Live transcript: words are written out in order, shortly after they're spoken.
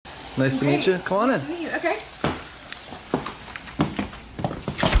Nice to meet you. Come on in. Nice to meet you. Okay.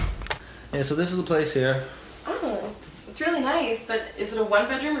 Yeah, so this is the place here. Oh, it's really nice, but is it a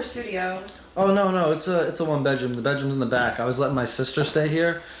one-bedroom or studio? Oh, no, it's a one bedroom. The bedroom's in the back. I was letting my sister stay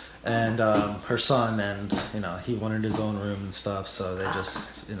here, and her son, and he wanted his own room and stuff, so they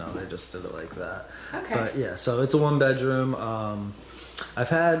just did it like that. Okay. But yeah, so it's a one bedroom. I'm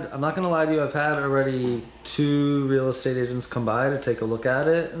not gonna lie to you, I've had already 2 real estate agents come by to take a look at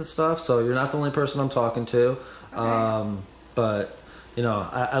it and stuff, so you're not the only person I'm talking to. Okay. But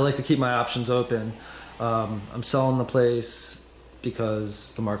I like to keep my options open. I'm selling the place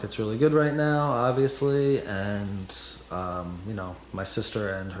because the market's really good right now, obviously, and my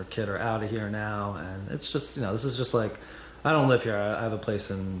sister and her kid are out of here now, and it's just this is just like, I don't live here. I have a place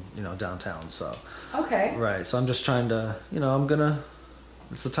in downtown, so Okay. right. So I'm just trying to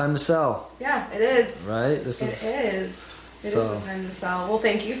it's the time to sell. Yeah, it is. Right. It is. It is the time to sell. Well,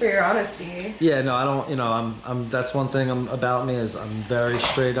 thank you for your honesty. Yeah, no, I don't. I'm. That's one thing about me is I'm very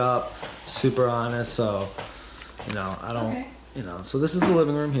straight up, super honest. So, I don't. Okay. So this is the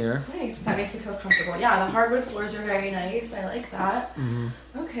living room here. Nice. That makes me feel comfortable. Yeah, the hardwood floors are very nice. I like that. Mm-hmm.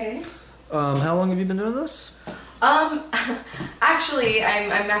 Okay. How long have you been doing this? Actually,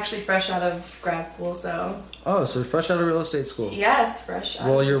 I'm actually fresh out of grad school, so. Oh, so you're fresh out of real estate school. Yes, fresh out.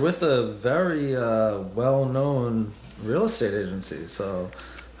 Well, you're with a very well-known real estate agency, so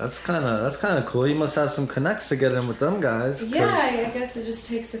that's kind of cool. You must have some connects to get in with them guys. Yeah, I guess it just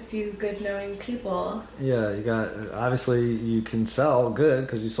takes a few good knowing people. Yeah, obviously you can sell good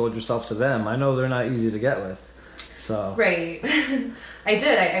because you sold yourself to them. I know they're not easy to get with. So. Right. I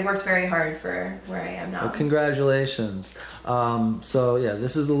did. I worked very hard for where I am now. Well, congratulations. So yeah,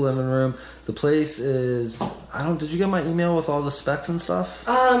 this is the living room. The place is, did you get my email with all the specs and stuff?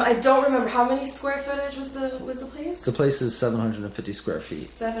 I don't remember. How many square footage was the place? The place is 750 square feet.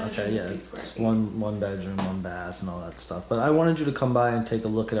 750 square feet. One bedroom, one bath, and all that stuff. But I wanted you to come by and take a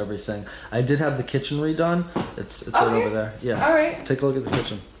look at everything. I did have the kitchen redone. It's right over there. Yeah. All right. Take a look at the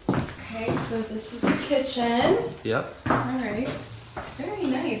kitchen. Okay, so this is the kitchen. Yep. All right. Very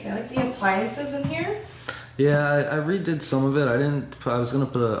nice. I like the appliances in here. Yeah, I redid some of it. I was gonna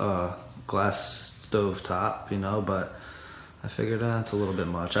put a glass stove top, but I figured it's a little bit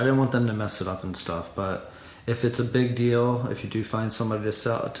much. I didn't want them to mess it up and stuff. But if it's a big deal, if you do find somebody to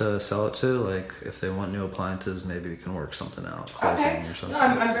sell it to, like if they want new appliances, maybe we can work something out. Okay. Or something. No,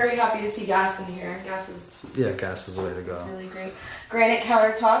 I'm very happy to see gas in here. Gas is the way to go. It's really great. Granite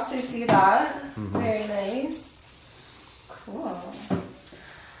countertops. I see that. Mm-hmm. Very nice. Cool.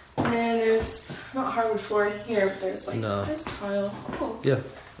 And there's not hardwood floor in here, but there's there's tile. Cool. Yeah,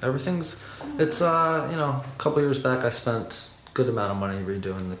 it's a couple years back I spent a good amount of money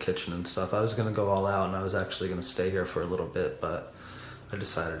redoing the kitchen and stuff. I was gonna go all out and I was actually gonna stay here for a little bit, but I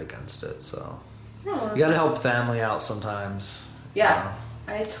decided against it. So you gotta help family out sometimes. Yeah,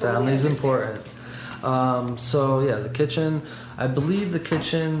 I totally Family's understand. important. So yeah, the kitchen. I believe the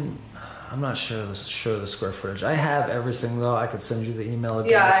kitchen. I'm not sure the square footage. I have everything though. I could send you the email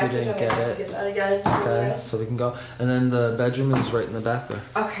again if you didn't get it. To get that again. Okay, Yeah. so we can go. And then the bedroom is right in the back there.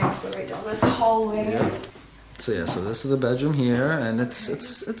 Okay, so right down this hallway. Yeah. So yeah, so this is the bedroom here, and it's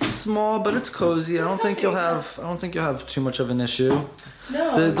small, but it's cozy. I don't think you'll have too much of an issue.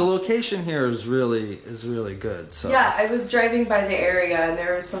 No. The location here is really good. So yeah, I was driving by the area and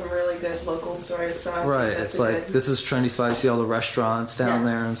there was some really good local stores. So right, it's like this is trendy spot. You see all the restaurants down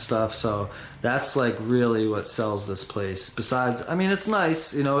there and stuff. So that's like really what sells this place. Besides, I mean, it's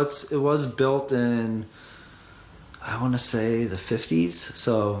nice. It was built in, I want to say the 50s.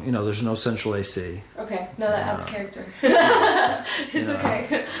 So there's no central AC. Okay, no, that adds character. It's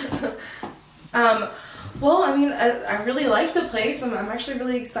okay. Well, I mean, I really like the place. I'm actually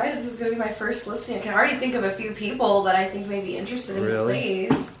really excited. This is going to be my first listing. I can already think of a few people that I think may be interested in the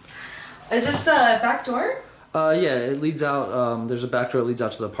place. Is this the back door? Yeah, it leads out. There's a back door that leads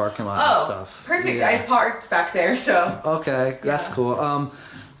out to the parking lot and stuff. Perfect. Yeah. I parked back there, so. Okay, that's cool.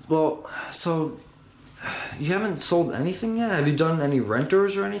 Well, so you haven't sold anything yet? Have you done any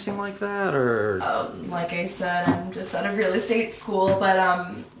renters or anything like that, or? Like I said, I'm just out of real estate school, but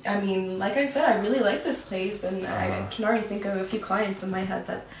I mean, like I said, I really like this place, and I can already think of a few clients in my head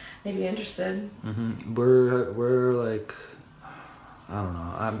that may be interested. Mm-hmm. We're like, I don't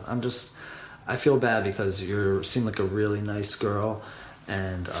know. I feel bad because you seem like a really nice girl,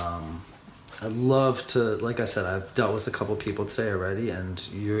 and I'd love to, like I said, I've dealt with a couple people today already, and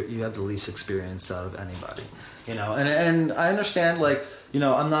you have the least experience out of anybody, and I understand, like,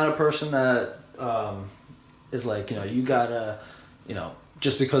 I'm not a person that is like, you gotta,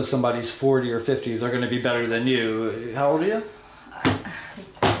 just because somebody's 40 or 50, they're gonna be better than you. How old are you? I'm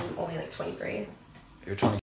only 23. You're 20.